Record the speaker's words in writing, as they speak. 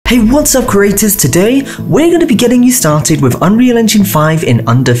Hey, what's up creators? Today, we're going to be getting you started with Unreal Engine 5 in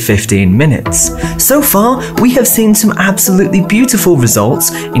under 15 minutes. So far, we have seen some absolutely beautiful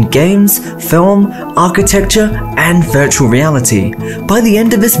results in games, film, architecture, and virtual reality. By the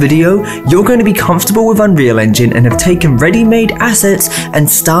end of this video, you're going to be comfortable with Unreal Engine and have taken ready-made assets and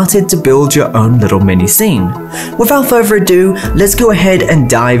started to build your own little mini scene. Without further ado, let's go ahead and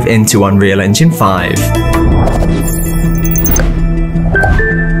dive into Unreal Engine 5.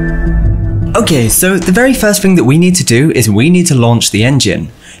 Okay, so the very first thing that we need to do is we need to launch the engine.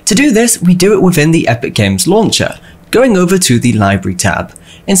 To do this, we do it within the Epic Games launcher, going over to the Library tab.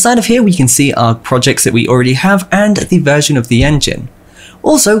 Inside of here, we can see our projects that we already have and the version of the engine.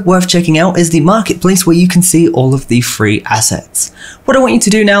 Also worth checking out is the marketplace where you can see all of the free assets. What I want you to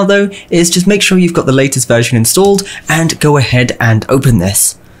do now though is just make sure you've got the latest version installed and go ahead and open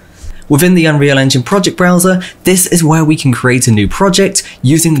this. Within the Unreal Engine project browser, this is where we can create a new project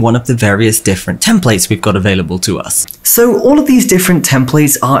using one of the various different templates we've got available to us. So all of these different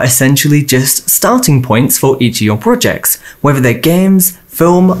templates are essentially just starting points for each of your projects, whether they're games,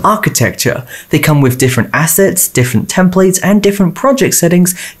 film, architecture. They come with different assets, different templates, and different project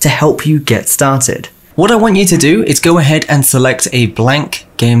settings to help you get started. What I want you to do is go ahead and select a blank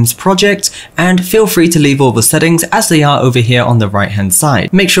games project and feel free to leave all the settings as they are over here on the right hand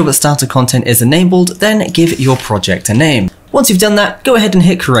side. Make sure that starter content is enabled, then give your project a name. Once you've done that, go ahead and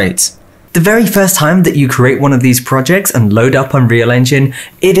hit create. The very first time that you create one of these projects and load up Unreal Engine,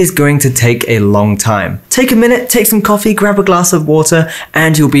 it is going to take a long time. Take a minute, take some coffee, grab a glass of water,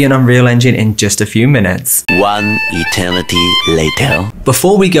 and you'll be in Unreal Engine in just a few minutes. One eternity later.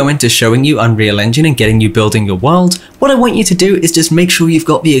 Before we go into showing you Unreal Engine and getting you building your world, what I want you to do is just make sure you've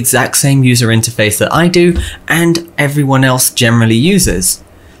got the exact same user interface that I do and everyone else generally uses.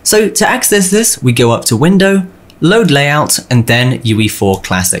 So to access this, we go up to Window, Load Layout, and then UE4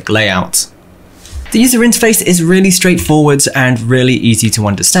 Classic Layout. The user interface is really straightforward and really easy to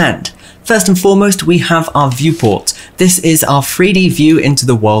understand. First and foremost, we have our viewport. This is our 3D view into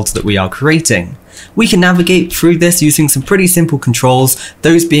the world that we are creating. We can navigate through this using some pretty simple controls,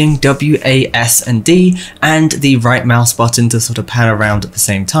 those being W, A, S, and D, and the right mouse button to sort of pan around at the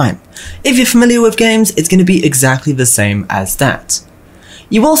same time. If you're familiar with games, it's going to be exactly the same as that.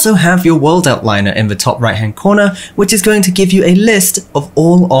 You also have your world outliner in the top right hand corner, which is going to give you a list of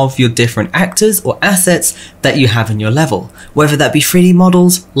all of your different actors or assets that you have in your level, whether that be 3D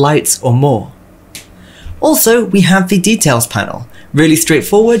models, lights, or more. Also, we have the details panel. Really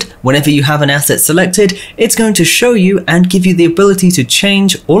straightforward. Whenever you have an asset selected, it's going to show you and give you the ability to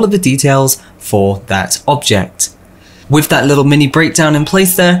change all of the details for that object. With that little mini breakdown in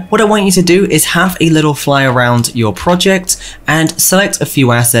place there, what I want you to do is have a little fly around your project and select a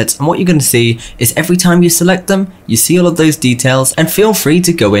few assets, and what you're going to see is every time you select them, you see all of those details, and feel free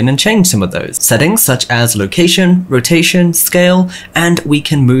to go in and change some of those settings such as location, rotation, scale, and we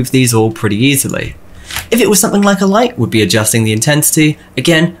can move these all pretty easily. If it was something like a light, we'd be adjusting the intensity.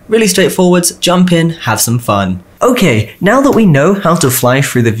 Again, really straightforward, jump in, have some fun. Okay, now that we know how to fly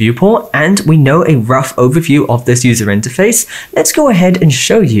through the viewport and we know a rough overview of this user interface, let's go ahead and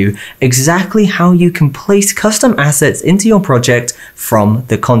show you exactly how you can place custom assets into your project from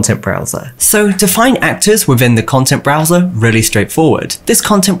the content browser. So to find actors within the content browser, really straightforward. This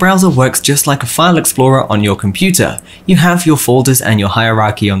content browser works just like a file explorer on your computer. You have your folders and your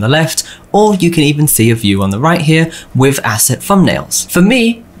hierarchy on the left, or you can even see a view on the right here with asset thumbnails. For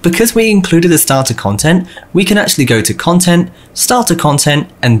me, because we included the starter content, we can actually go to Content, Starter Content,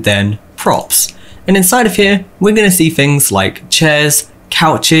 and then Props. And inside of here, we're going to see things like chairs,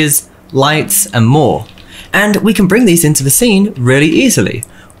 couches, lights, and more. And we can bring these into the scene really easily.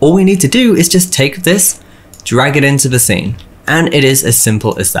 All we need to do is just take this, drag it into the scene. And it is as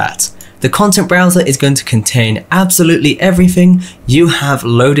simple as that. The content browser is going to contain absolutely everything you have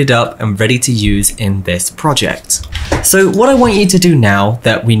loaded up and ready to use in this project. So what I want you to do now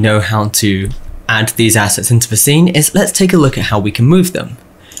that we know how to add these assets into the scene is let's take a look at how we can move them.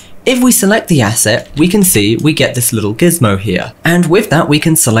 If we select the asset, we can see we get this little gizmo here. And with that, we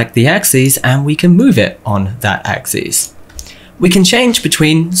can select the axis and we can move it on that axis. We can change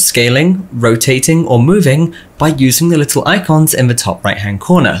between scaling, rotating, or moving by using the little icons in the top right hand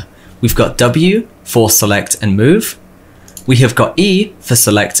corner. We've got W for select and move, we have got E for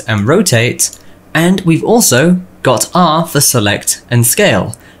select and rotate, and we've also got R for select and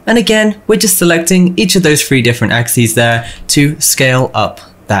scale. And again, we're just selecting each of those three different axes there to scale up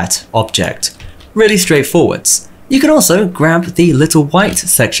that object. Really straightforward. You can also grab the little white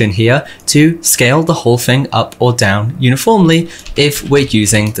section here to scale the whole thing up or down uniformly if we're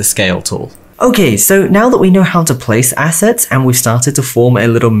using the scale tool. Okay, so now that we know how to place assets and we've started to form a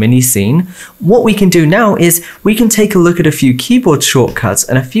little mini scene, what we can do now is we can take a look at a few keyboard shortcuts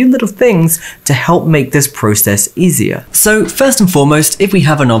and a few little things to help make this process easier. So first and foremost, if we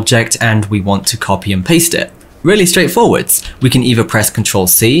have an object and we want to copy and paste it, really straightforward. We can either press Ctrl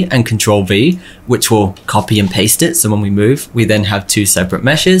C and Ctrl V, which will copy and paste it, so when we move, we then have two separate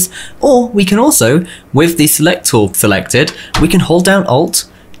meshes, or we can also, with the select tool selected, we can hold down Alt,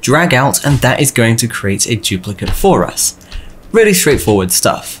 drag out, and that is going to create a duplicate for us. Really straightforward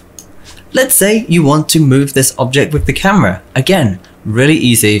stuff. Let's say you want to move this object with the camera. Again, really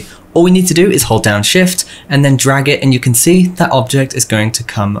easy. All we need to do is hold down Shift and then drag it, and you can see that object is going to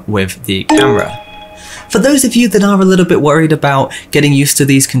come with the camera. For those of you that are a little bit worried about getting used to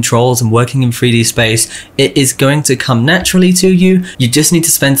these controls and working in 3D space, it is going to come naturally to you. You just need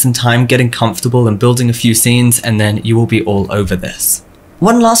to spend some time getting comfortable and building a few scenes, and then you will be all over this.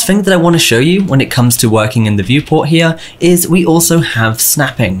 One last thing that I want to show you when it comes to working in the viewport here is we also have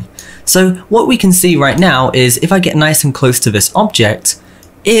snapping. So what we can see right now is if I get nice and close to this object,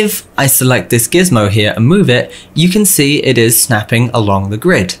 if I select this gizmo here and move it, you can see it is snapping along the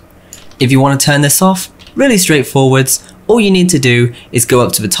grid. If you want to turn this off, really straightforward. All you need to do is go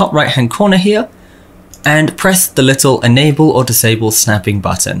up to the top right hand corner here and press the little enable or disable snapping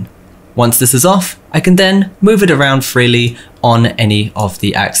button. Once this is off, I can then move it around freely on any of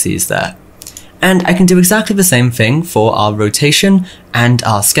the axes there. And I can do exactly the same thing for our rotation and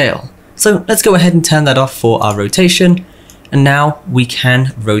our scale. So let's go ahead and turn that off for our rotation. And now we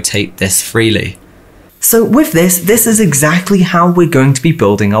can rotate this freely. So with this is exactly how we're going to be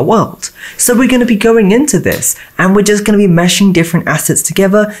building our world. So we're going to be going into this and we're just going to be meshing different assets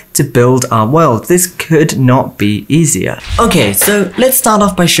together to build our world. This could not be easier. Okay, so let's start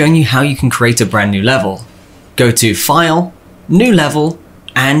off by showing you how you can create a brand new level. Go to File, New Level,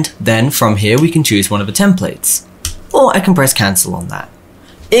 and then from here we can choose one of the templates. Or I can press cancel on that.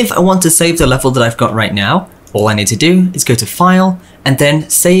 If I want to save the level that I've got right now, all I need to do is go to File and then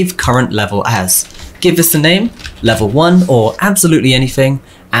Save Current Level As. Give this a name, level 1 or absolutely anything,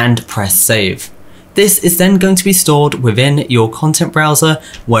 and press save. This is then going to be stored within your content browser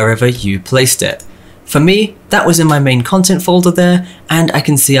wherever you placed it. For me, that was in my main content folder there, and I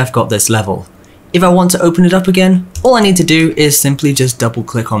can see I've got this level. If I want to open it up again, all I need to do is simply just double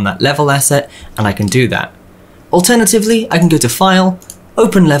click on that level asset and I can do that. Alternatively, I can go to File,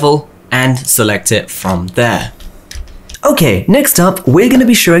 Open Level, and select it from there. Okay, next up, we're going to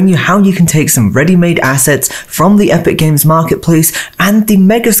be showing you how you can take some ready-made assets from the Epic Games Marketplace and the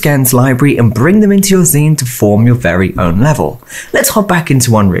megascans library and bring them into your scene to form your very own level. Let's hop back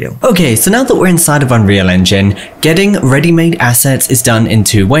into Unreal. Okay, so now that we're inside of Unreal Engine, getting ready-made assets is done in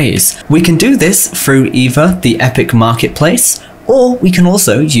two ways. We can do this through either the Epic Marketplace, or we can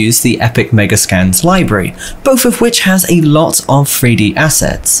also use the Epic Megascans library, both of which has a lot of 3D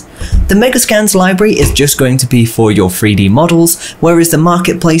assets. The Megascans library is just going to be for your 3D models, whereas the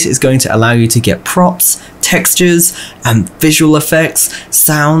Marketplace is going to allow you to get props, textures, and visual effects,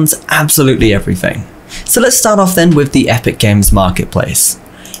 sounds, absolutely everything. So let's start off then with the Epic Games Marketplace.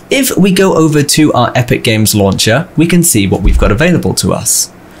 If we go over to our Epic Games launcher, we can see what we've got available to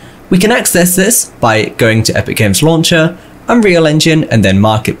us. We can access this by going to Epic Games Launcher, Unreal Engine, and then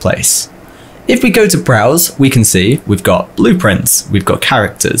Marketplace. If we go to browse, we can see we've got blueprints, we've got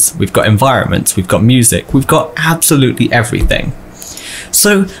characters, we've got environments, we've got music, we've got absolutely everything.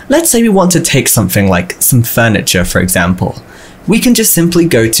 So let's say we want to take something like some furniture, for example. We can just simply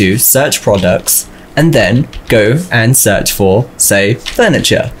go to search products and then go and search for, say,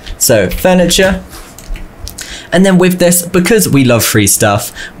 furniture. So furniture. And then with this, because we love free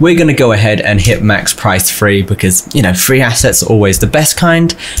stuff, we're going to go ahead and hit max price free because, you know, free assets are always the best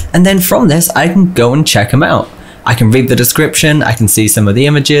kind. And then from this, I can go and check them out. I can read the description, I can see some of the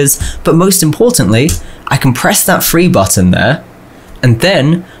images, but most importantly, I can press that free button there. And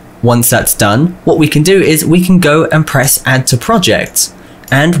then once that's done, what we can do is we can go and press add to project.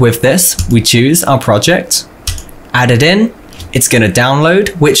 And with this, we choose our project, add it in. It's going to download,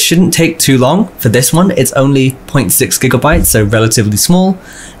 which shouldn't take too long. For this one, it's only 0.6 gigabytes, so relatively small.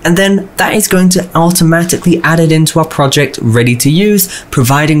 And then that is going to automatically add it into our project ready to use,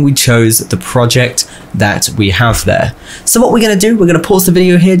 providing we chose the project that we have there. So what we're going to do, we're going to pause the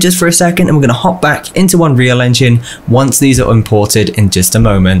video here just for a second, and we're going to hop back into Unreal Engine once these are imported in just a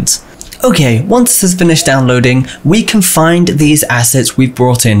moment. Okay, once this has finished downloading, we can find these assets we've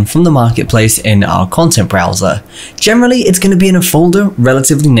brought in from the marketplace in our content browser. Generally, it's going to be in a folder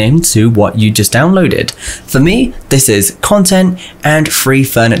relatively named to what you just downloaded. For me, this is content and free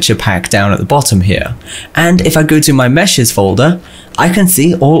furniture pack down at the bottom here. And if I go to my meshes folder, I can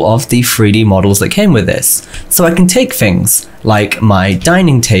see all of the 3D models that came with this. So I can take things like my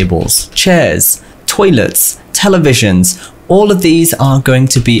dining tables, chairs, toilets, televisions. All of these are going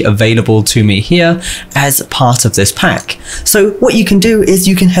to be available to me here as part of this pack. So what you can do is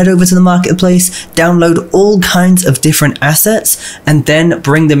you can head over to the marketplace, download all kinds of different assets, and then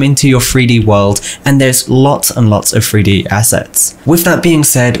bring them into your 3D world, and there's lots and lots of 3D assets. With that being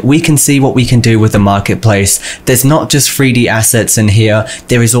said, we can see what we can do with the marketplace. There's not just 3D assets in here,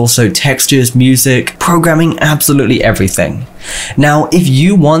 there is also textures, music, programming, absolutely everything. Now, if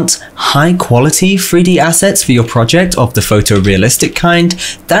you want high quality 3D assets for your project of the photorealistic kind,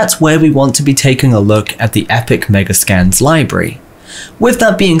 that's where we want to be taking a look at the Epic Megascans library. With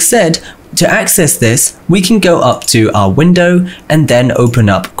that being said, to access this, we can go up to our window and then open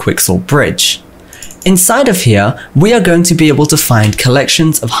up Quixel Bridge. Inside of here, we are going to be able to find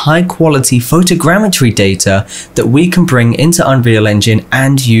collections of high quality photogrammetry data that we can bring into Unreal Engine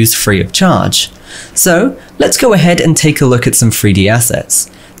and use free of charge. So let's go ahead and take a look at some 3D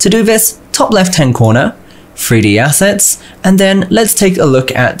assets. To do this, top left hand corner, 3D assets, and then let's take a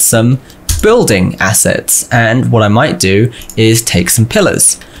look at some building assets. And what I might do is take some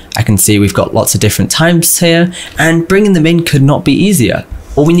pillars. I can see we've got lots of different types here, and bringing them in could not be easier.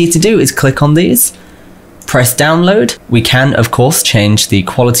 All we need to do is click on these, press download. We can of course change the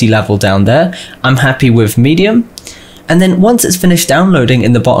quality level down there. I'm happy with medium. And then once it's finished downloading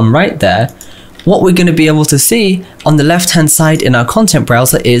in the bottom right there, what we're going to be able to see on the left hand side in our content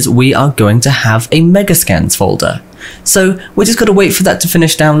browser is we are going to have a megascans folder. So we're just going to wait for that to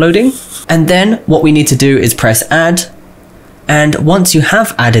finish downloading. And then what we need to do is press add. And once you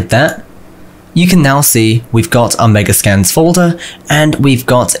have added that, you can now see we've got our megascans folder and we've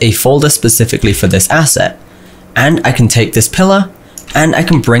got a folder specifically for this asset. And I can take this pillar and I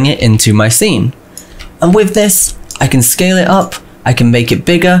can bring it into my scene. And with this, I can scale it up, I can make it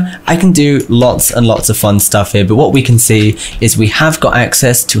bigger, I can do lots and lots of fun stuff here. But what we can see is we have got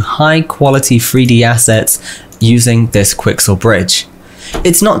access to high quality 3D assets using this Quixel Bridge.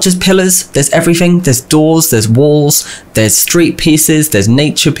 It's not just pillars, there's everything. There's doors, there's walls, there's street pieces, there's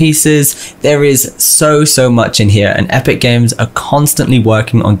nature pieces. There is so much in here, and Epic Games are constantly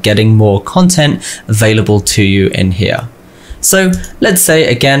working on getting more content available to you in here. So let's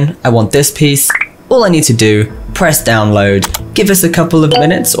say again, I want this piece. All I need to do, press download, give us a couple of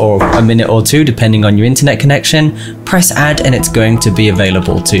minutes or a minute or two depending on your internet connection, press add, and it's going to be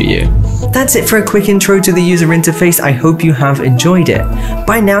available to you. That's it for a quick intro to the user interface. I hope you have enjoyed it.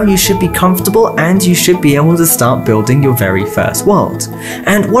 By now you should be comfortable and you should be able to start building your very first world.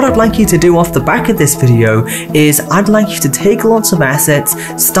 And what I'd like you to do off the back of this video is I'd like you to take lots of assets,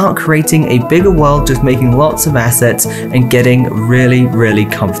 start creating a bigger world, just making lots of assets and getting really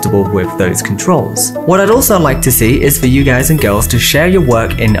comfortable with those controls. What I'd also like to see is for you guys and girls to share your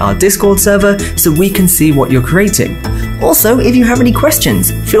work in our Discord server so we can see what you're creating. Also, if you have any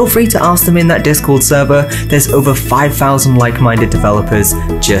questions, feel free to ask them in that Discord server. There's over 5,000 like-minded developers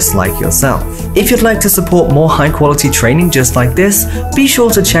just like yourself. If you'd like to support more high-quality training just like this, be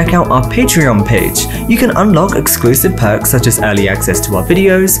sure to check out our Patreon page. You can unlock exclusive perks such as early access to our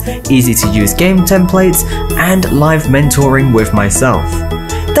videos, easy-to-use game templates, and live mentoring with myself.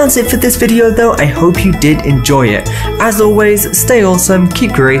 That's it for this video though, I hope you did enjoy it. As always, stay awesome,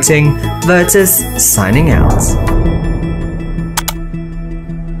 keep creating. Virtus signing out.